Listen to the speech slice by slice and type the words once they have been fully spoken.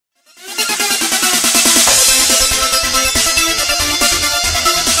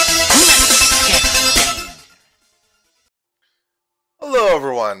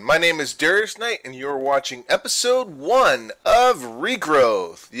everyone, my name is Darius Knight and you're watching episode 1 of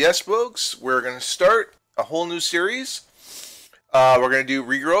Regrowth. Yes folks, we're going to start a whole new series. We're going to do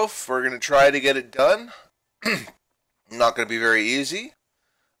Regrowth. We're going to try to get it done. Not going to be very easy.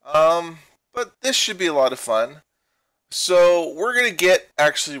 But this should be a lot of fun. So we're going to get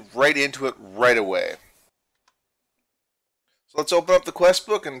actually right into it right away. So let's open up the quest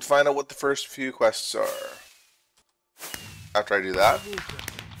book and find out what the first few quests are. After I do that.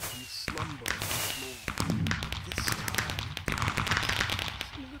 A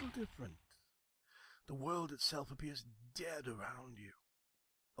little different. The world itself appears dead around you.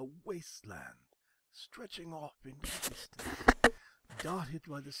 A wasteland stretching off into the distance, dotted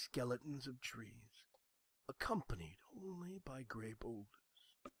by the skeletons of trees, accompanied only by grey boulders.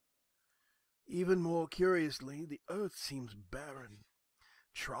 Even more curiously, the earth seems barren.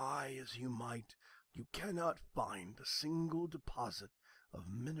 Try as you might, you cannot find a single deposit of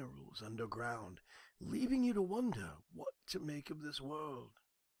minerals underground, leaving you to wonder what to make of this world.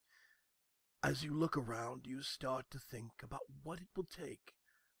 As you look around, you start to think about what it will take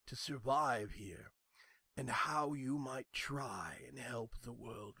to survive here, and how you might try and help the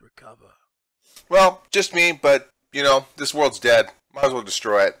world recover. Well, just me, but, you know, this world's dead. Might as well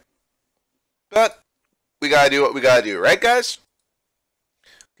destroy it. But, we gotta do what we gotta do, right guys?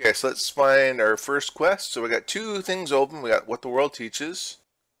 Okay, so let's find our first quest. So we got two things open. We got what the world teaches.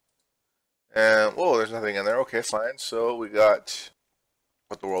 And, whoa, there's nothing in there. Okay, fine. So we got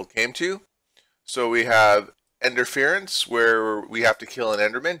what the world came to. So we have interference, where we have to kill an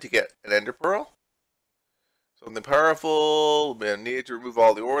enderman to get an ender pearl. Something powerful. We need to remove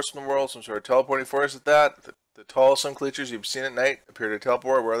all the ores from the world. Some sort of teleporting force at that. The tall sun creatures you've seen at night appear to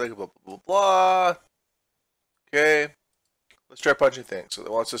teleport. Where are they? Blah, blah, blah, blah. Okay. Let's try punching things. So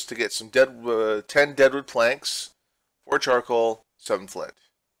it wants us to get some 10 deadwood planks, 4 charcoal, 7 flint.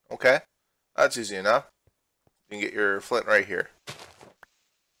 Okay, that's easy enough. You can get your flint right here.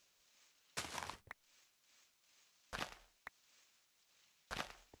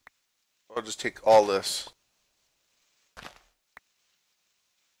 I'll just take all this.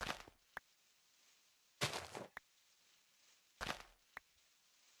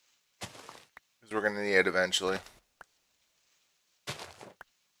 Because we're going to need it eventually.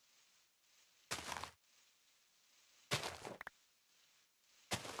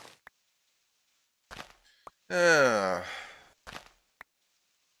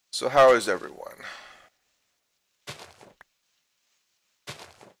 So how is everyone?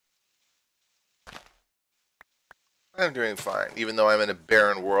 I'm doing fine, even though I'm in a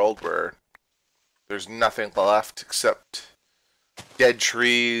barren world where there's nothing left except dead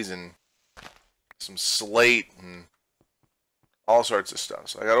trees and some slate and all sorts of stuff.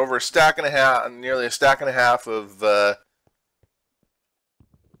 So I got over a stack and a half, nearly a stack and a half of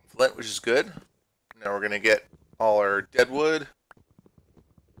flint, which is good. Now we're going to get all our deadwood.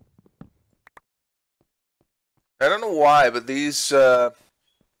 I don't know why, but this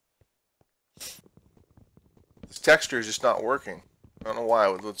texture is just not working. I don't know why,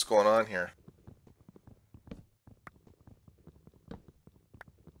 what's going on here.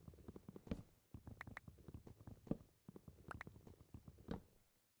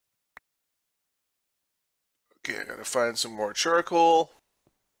 Okay, I gotta find some more charcoal.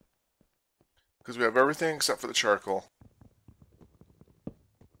 Because we have everything except for the charcoal.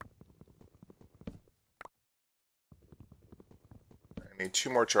 I need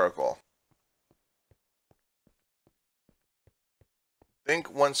 2 more charcoal. I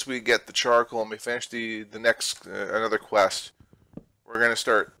think once we get the charcoal and we finish the next another quest, we're going to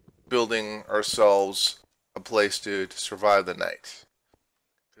start building ourselves a place to survive the night.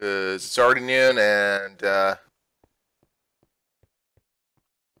 Because it's already noon and I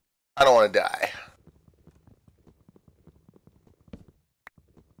don't want to die.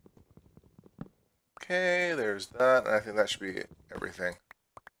 Okay, there's that. And I think that should be everything.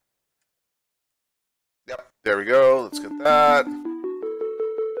 Yep, there we go. Let's get that.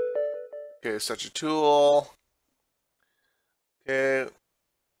 Okay, such a tool. Okay,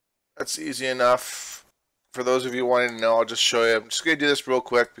 that's easy enough. For those of you wanting to know, I'll just show you. I'm just going to do this real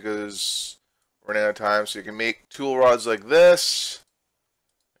quick because we're running out of time. So you can make tool rods like this.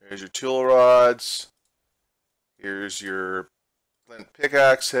 Here's your tool rods. Here's your flint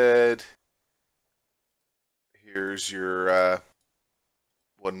pickaxe head. Here's your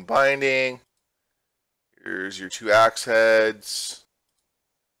wooden binding. Here's your 2 axe heads.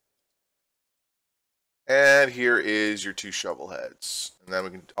 And here is your 2 shovel heads. And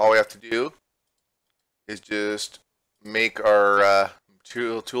then all we have to do is just make our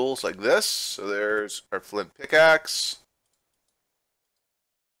tools like this. So there's our flint pickaxe.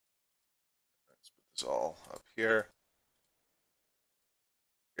 It's all up here.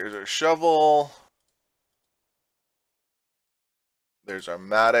 Here's our shovel. There's our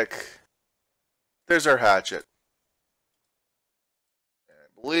mattock. There's our hatchet. And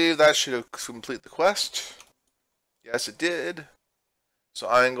I believe that should complete the quest. Yes, it did. So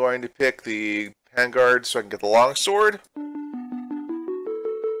I'm going to pick the handguard so I can get the longsword. And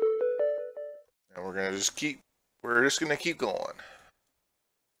we're gonna just keep going.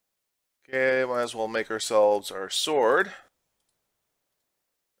 Okay, might as well make ourselves our sword.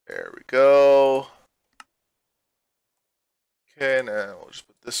 There we go. Okay, now we'll just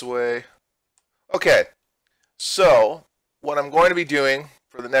put this away. Okay, so what I'm going to be doing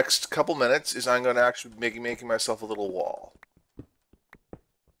for the next couple minutes is I'm going to actually be making myself a little wall.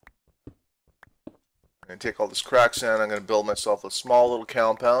 I'm going to take all this crack sand. I'm going to build myself a small little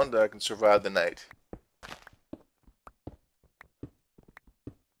compound that I can survive the night.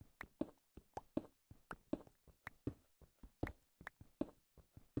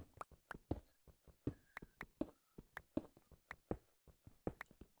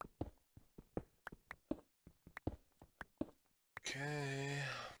 Okay,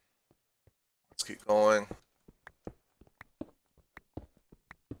 let's keep going.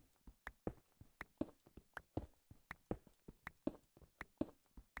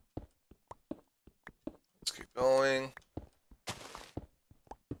 Let's keep going.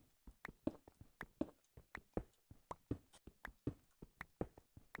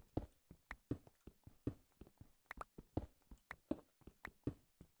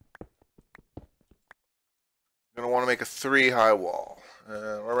 I'm going to want to make a 3 high wall.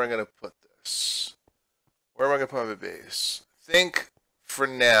 Where am I going to put this? Where am I going to put my base? I think for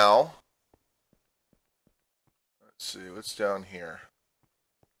now, let's see, what's down here?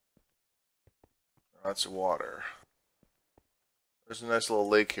 Oh, that's water. There's a nice little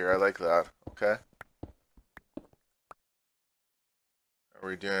lake here. I like that. Okay. How are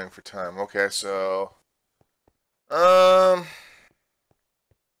we doing for time? Okay, so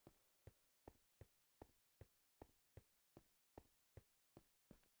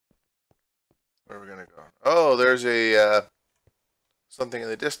where are we gonna go? Oh, there's a something in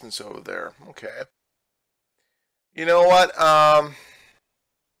the distance over there. Okay. You know what?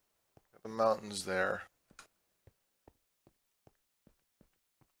 The mountains there.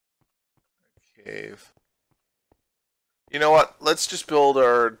 Cave. You know what? Let's just build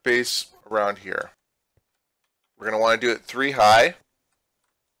our base around here. We're gonna want to do it 3 high.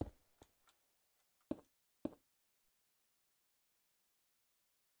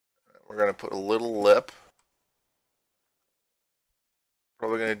 We're gonna put a little lip.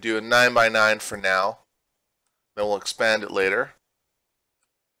 Probably gonna do a 9 by 9 for now. Then we'll expand it later.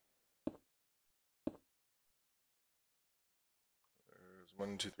 There's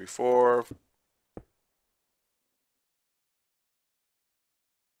 1, 2, 3, 4.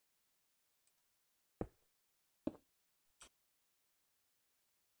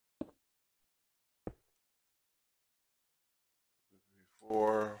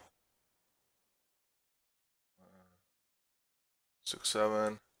 Four, 6,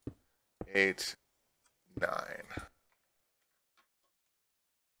 7, 8, 9.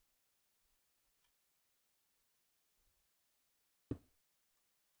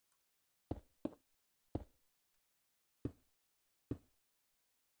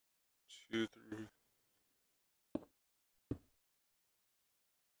 Two, three.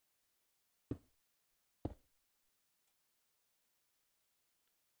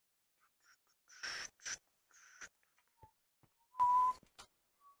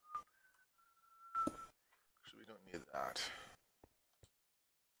 So we don't need that.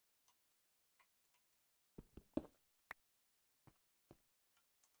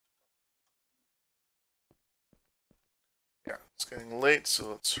 Yeah, it's getting late, so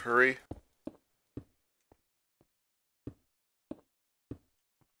let's hurry.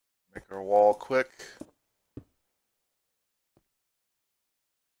 Make our wall quick.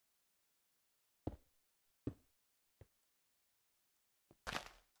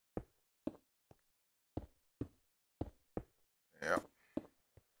 Yeah.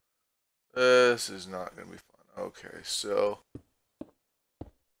 This is not going to be fun. Okay, so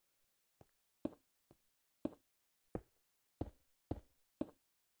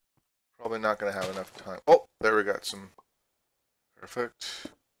probably not going to have enough time. Oh, there we got some.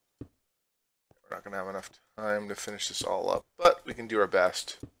 Perfect. We're not going to have enough time to finish this all up, but we can do our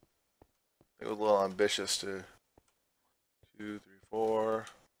best. I think it was a little ambitious to 2, 3, 4.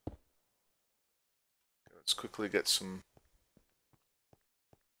 Let's quickly get some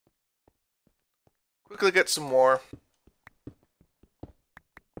more.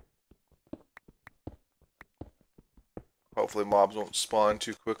 Hopefully mobs won't spawn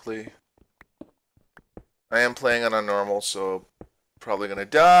too quickly. I am playing on a normal, so probably gonna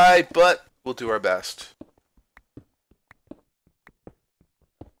die, but we'll do our best.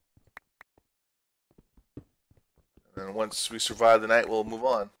 And then once we survive the night, we'll move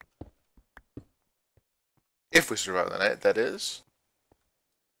on. If we survive the night, that is.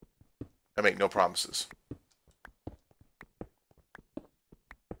 I make no promises.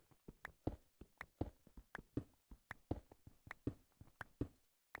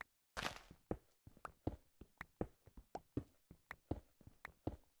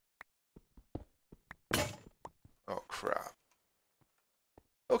 Oh, crap.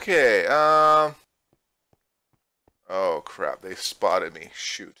 Okay, oh, crap. They spotted me.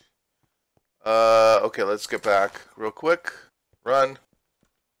 Shoot. Okay, let's get back real quick. Run.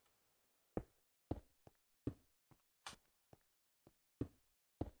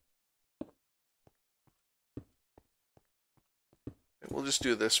 We'll just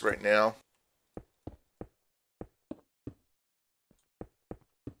do this right now.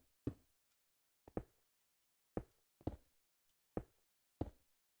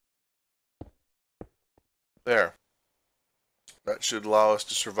 There. That should allow us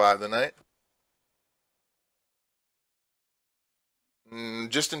to survive the night.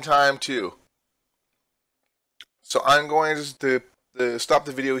 Just in time, too. So I'm going to stop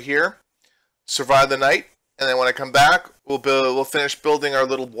the video here, survive the night, and then when I come back, we'll finish building our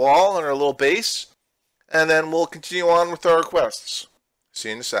little wall and our little base, and then we'll continue on with our quests. See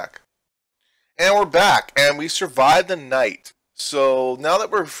you in a sec. And we're back, and we survived the night. So now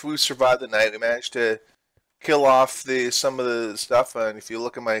that we've survived the night, we managed to kill off some of the stuff. And if you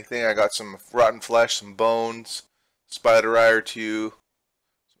look at my thing, I got some rotten flesh, some bones, spider eye or two,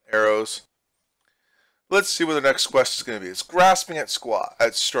 some arrows. Let's see what the next quest is going to be. It's grasping at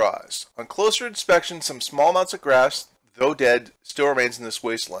straws. On closer inspection, some small amounts of grass, though dead, still remains in this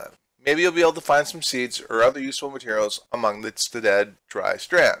wasteland. Maybe you'll be able to find some seeds or other useful materials among the dead, dry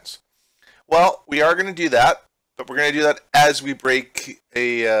strands. Well, we are going to do that, but we're going to do that as we break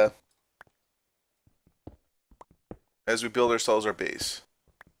as we build ourselves our base.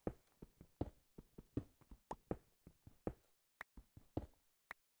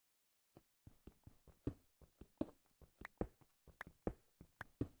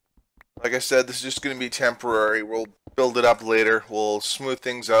 Like I said, this is just going to be temporary. We'll build it up later. We'll smooth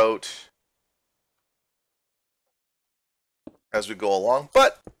things out as we go along.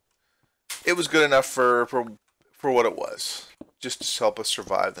 But it was good enough for what it was. Just to help us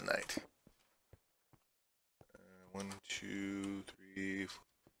survive the night. 1, 2, 3, 4,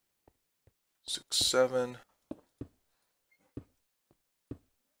 6, 7.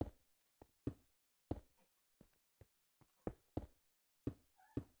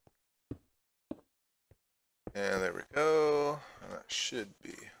 And there we go. And that should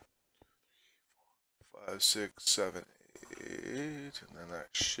be 5, 6, 7, 8. And then that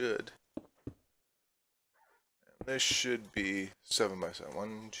should. And this should be 7 by 7.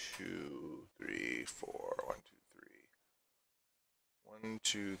 1, 2, 3, 4. 1, 2, 3. 1,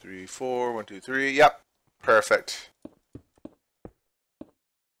 2, 3, 4. 1, 2, 3. Yep. Perfect.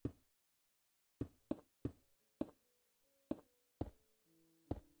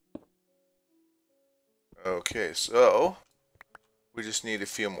 Okay, so we just need a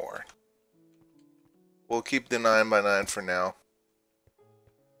few more. We'll keep the 9 by 9 for now.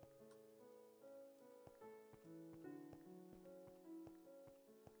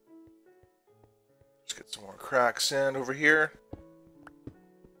 Just get some more cracked sand over here.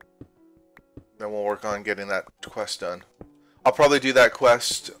 Then we'll work on getting that quest done. I'll probably do that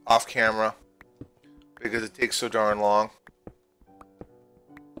quest off camera because it takes so darn long.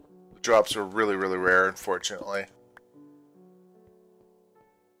 Drops are really, really rare, unfortunately.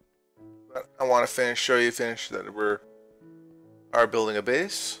 But I want to show you that we are building a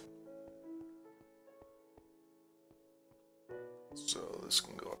base. So this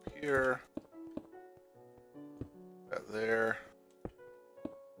can go up here, that there,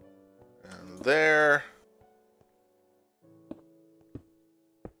 and there.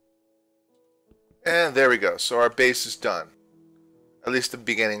 And there we go. So our base is done. At least the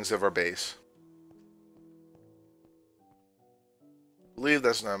beginnings of our base. I believe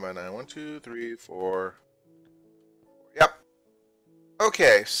that's 9 by 9. 1, 2, 3, 4. Yep.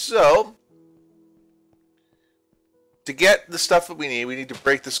 Okay, so to get the stuff that we need to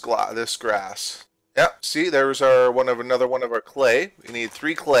break this grass. Yep. See, there's another one of our clay. We need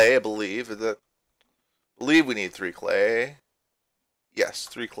 3 clay, I believe. I believe we need 3 clay. Yes,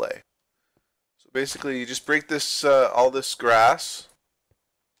 3 clay. So basically, you just break this all this grass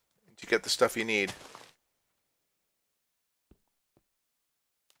to get the stuff you need.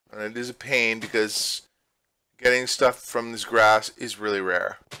 And it is a pain because getting stuff from this grass is really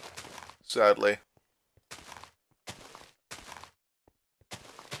rare, sadly.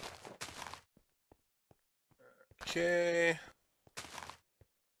 Okay.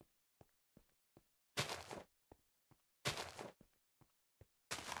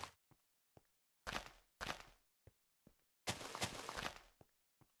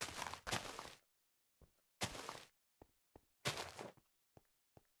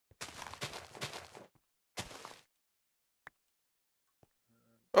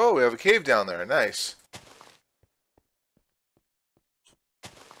 Oh, we have a cave down there. Nice.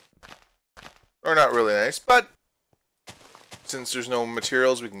 Or not really nice, but since there's no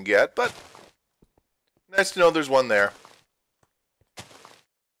materials we can get, but nice to know there's one there.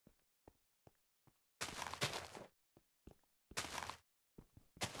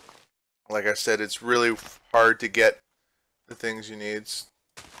 Like I said, it's really hard to get the things you need.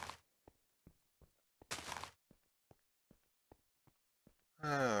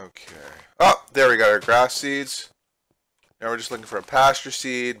 Okay. Oh, there we got our grass seeds. Now we're just looking for a pasture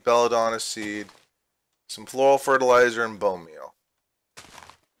seed, belladonna seed, some floral fertilizer, and bone meal.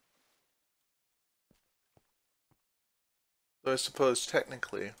 So I suppose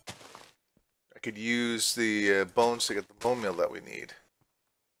technically I could use the bones to get the bone meal that we need.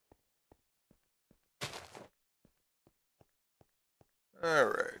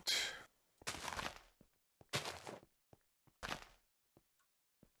 Alright.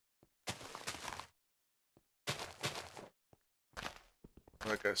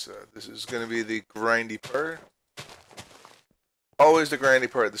 Like I said, this is going to be the grindy part. Always the grindy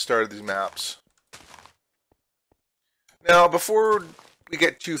part at the start of these maps. Now, before we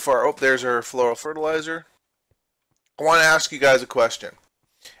get too far, oh, there's our floral fertilizer. I want to ask you guys a question.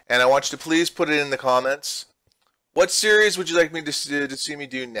 And I want you to please put it in the comments. What series would you like me to see me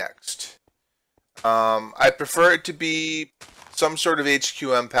do next? I prefer it to be some sort of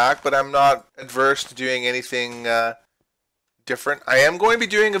HQM pack, but I'm not adverse to doing anything different. I am going to be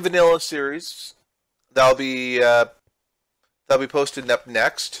doing a vanilla series. That'll be posted up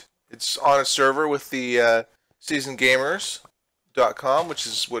next. It's on a server with the seasonedgamers.com, which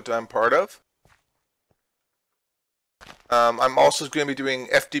is what I'm part of. I'm also going to be doing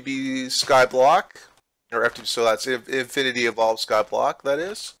FDB Skyblock, or FDB, so that's Infinity Evolved Skyblock, that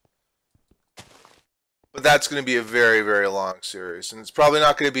is. But that's going to be a very, very long series, and it's probably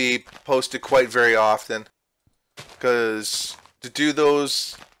not going to be posted quite very often, because to do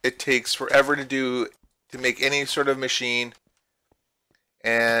those, it takes forever to make any sort of machine,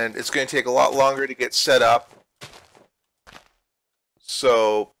 and it's going to take a lot longer to get set up.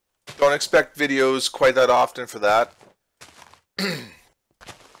 So don't expect videos quite that often for that.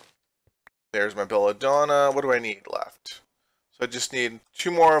 There's my belladonna. What do I need left? So I just need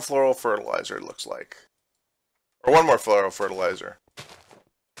 2 more floral fertilizer, it looks like. Or 1 more floral fertilizer.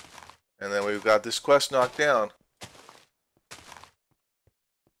 And then we've got this quest knocked down.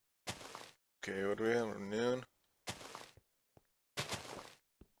 Okay, what do we have? Noon.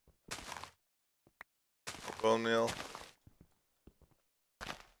 Bone meal.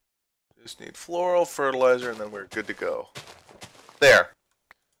 Just need floral fertilizer and then we're good to go. There.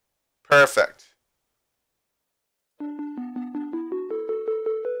 Perfect. Okay,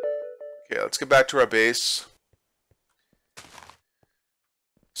 let's get back to our base.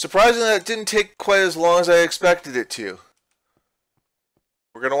 Surprisingly, it didn't take quite as long as I expected it to.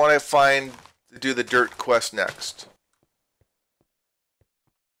 We're going to want to do the dirt quest next.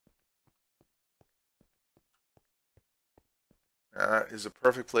 That is a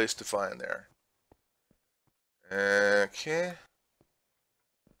perfect place to find there. Okay.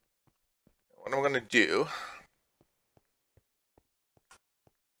 What I'm going to do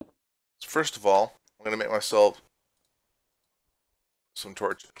is, first of all, I'm going to make myself some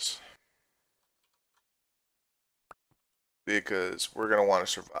torches. Because we're going to want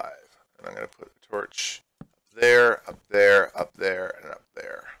to survive. And I'm going to put a torch there, up there, up there, and up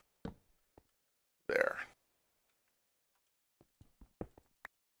there. There.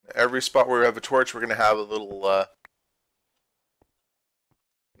 Every spot where we have a torch, we're going to have a little,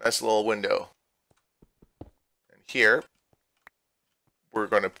 nice little window. And here, we're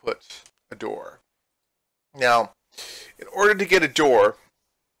going to put a door. Now, in order to get a door,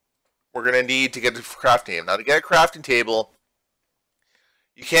 we're going to need to get a crafting table. Now, to get a crafting table,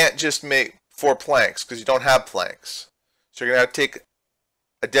 you can't just make 4 planks, because you don't have planks. So you're going to have to take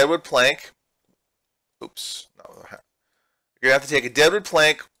a deadwood plank. Oops. No, you're going to have to take a deadwood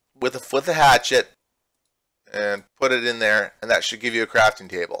plank with a hatchet and put it in there, and that should give you a crafting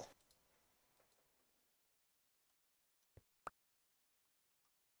table.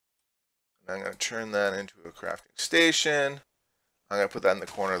 And I'm going to turn that into a crafting station. I'm going to put that in the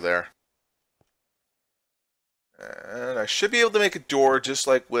corner there. And I should be able to make a door just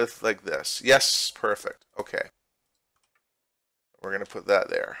like with like this. Yes, perfect. Okay. We're going to put that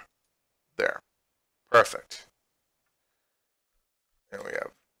there. There. Perfect. And we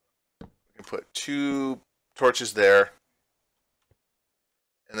can put 2 torches there.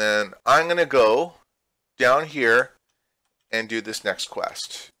 And then I'm going to go down here and do this next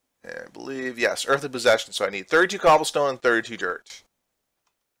quest. And I believe, yes, Earthly Possession. So I need 32 cobblestone and 32 dirt.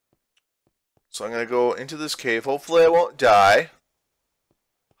 So I'm going to go into this cave. Hopefully I won't die.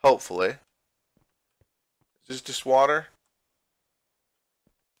 Hopefully. Is this just water?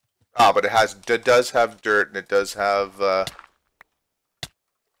 Ah, but it does have dirt, and it does have,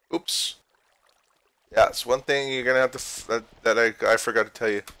 oops. Yeah, it's one thing you're going to have to, that I forgot to tell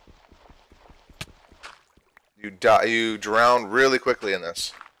you. You drown really quickly in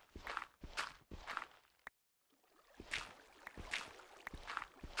this.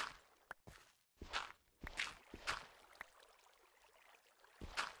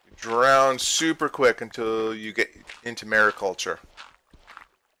 You drown super quick until you get into mariculture.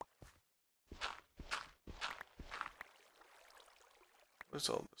 What's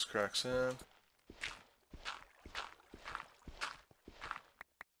all this cracks in?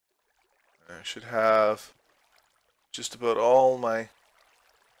 I should have just about all my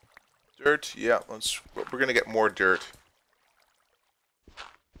dirt. Yeah, we're gonna get more dirt.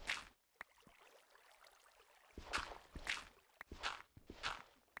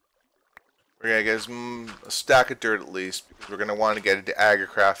 We're gonna get a stack of dirt at least, because we're gonna want to get into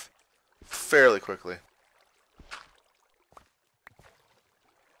agricraft fairly quickly.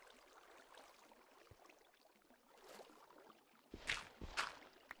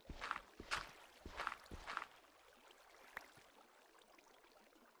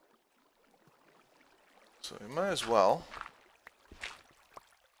 So we might as well.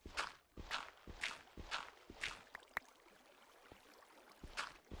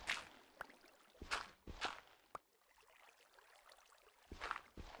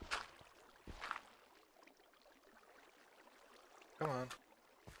 Come on.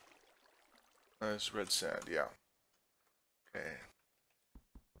 Nice red sand, yeah. Okay.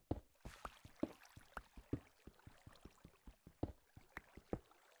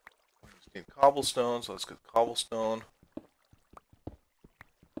 We just need cobblestone, so let's get cobblestone.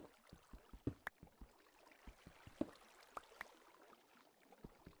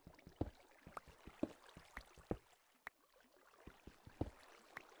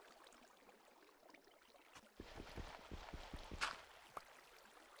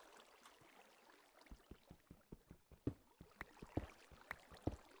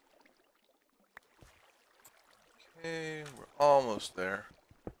 Okay, we're almost there.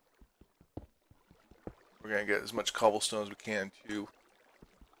 We're gonna get as much cobblestone as we can too.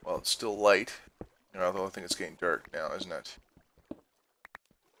 While it's still light. Although I think it's getting dark now, isn't it?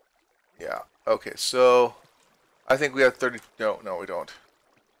 Yeah. Okay, so I think we have 30. No, we don't.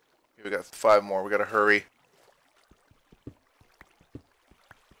 Okay, we got 5 more. We gotta hurry.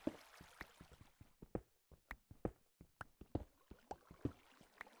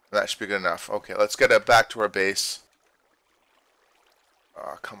 That should be good enough. Okay, let's get it back to our base.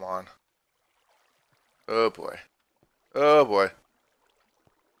 Oh, come on. Oh boy. Oh boy.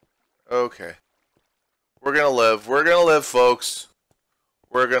 Okay. We're gonna live. We're gonna live, folks.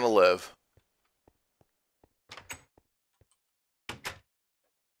 We're gonna live.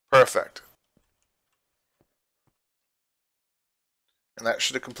 Perfect. And that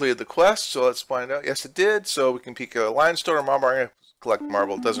should have completed the quest, so let's find out. Yes, it did. So we can peek a limestone or marble. I'm going to collect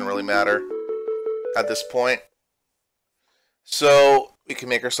marble. It doesn't really matter at this point. So we can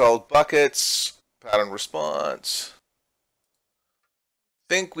make ourselves buckets, pattern response.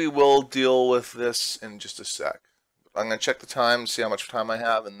 I think we will deal with this in just a sec. I'm going to check the time, see how much time I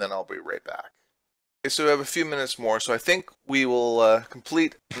have, and then I'll be right back. Okay, so we have a few minutes more, so I think we will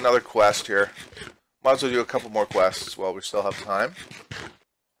complete another quest here. Might as well do a couple more quests while we still have time.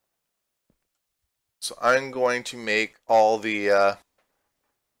 So I'm going to make all the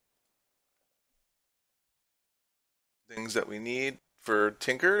things that we need for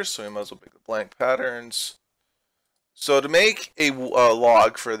tinkers, so we might as well make the blank patterns. So to make a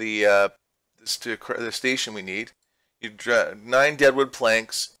log for the station we need, you draw 9 deadwood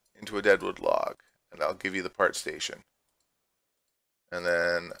planks into a deadwood log, and that'll give you the part station. And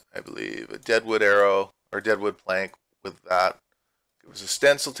then I believe a deadwood arrow or deadwood plank with that. Give us a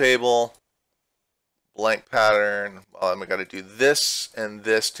stencil table, blank pattern. Well, then we got to do this and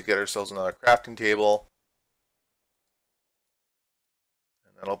this to get ourselves another crafting table.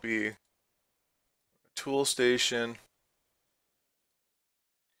 And that'll be tool station.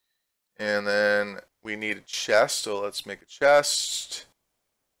 And then we need a chest, so let's make a chest.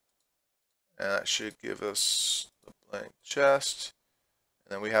 And that should give us a blank chest.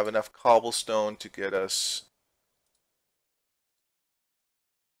 And then we have enough cobblestone to get us...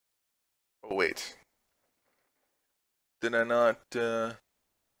 Oh, wait. Did I not... Oh,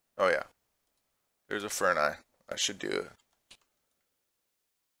 yeah. There's a furnace. I should do it.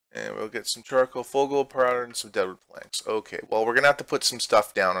 And we'll get some charcoal, full gold powder, and some deadwood planks. Okay, well, we're going to have to put some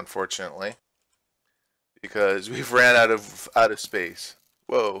stuff down, unfortunately. Because we've ran out of space.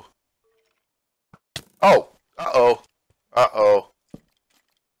 Whoa. Oh! Uh-oh. Uh-oh.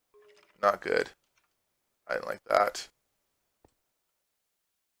 Not good. I didn't like that.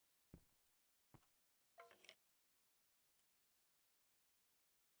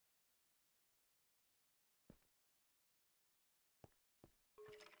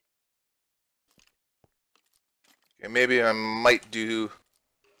 Okay, maybe I might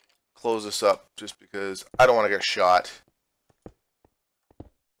close this up just because I don't want to get shot.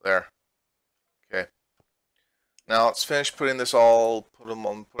 There. Okay. Now let's finish putting this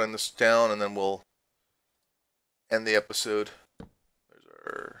putting this down, and then we'll end the episode. There's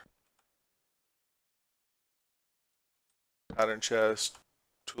our pattern chest,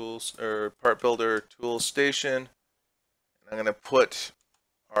 tools, or part builder tool station. And I'm gonna put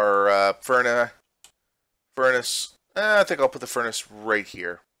our furnace. I think I'll put the furnace right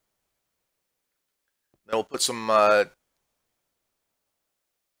here. Then we'll put some what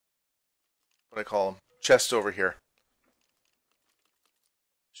do I call them? Chests over here.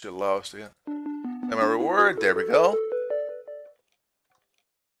 Should allow us to get. And my reward. There we go.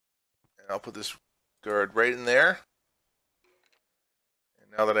 And I'll put this guard right in there. And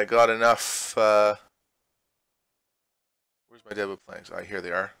now that I got enough, where's my deadwood planks? Ah, here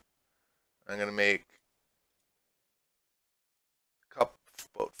they are. I'm gonna make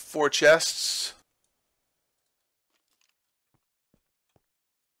about 4 chests.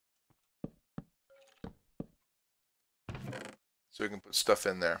 So we can put stuff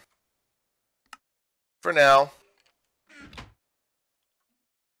in there. For now.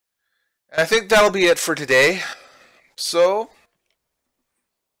 And I think that'll be it for today. So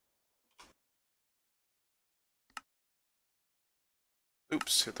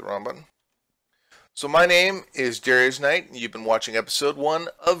oops, hit the wrong button. So my name is Darius Knight, and you've been watching episode 1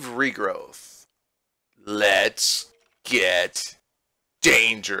 of Regrowth. Let's get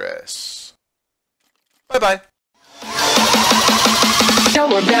dangerous. Bye-bye. So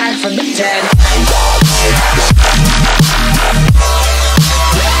we're back from the dead.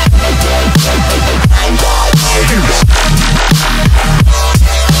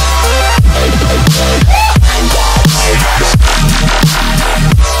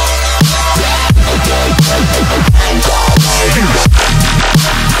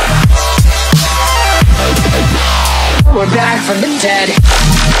 We're back from the dead.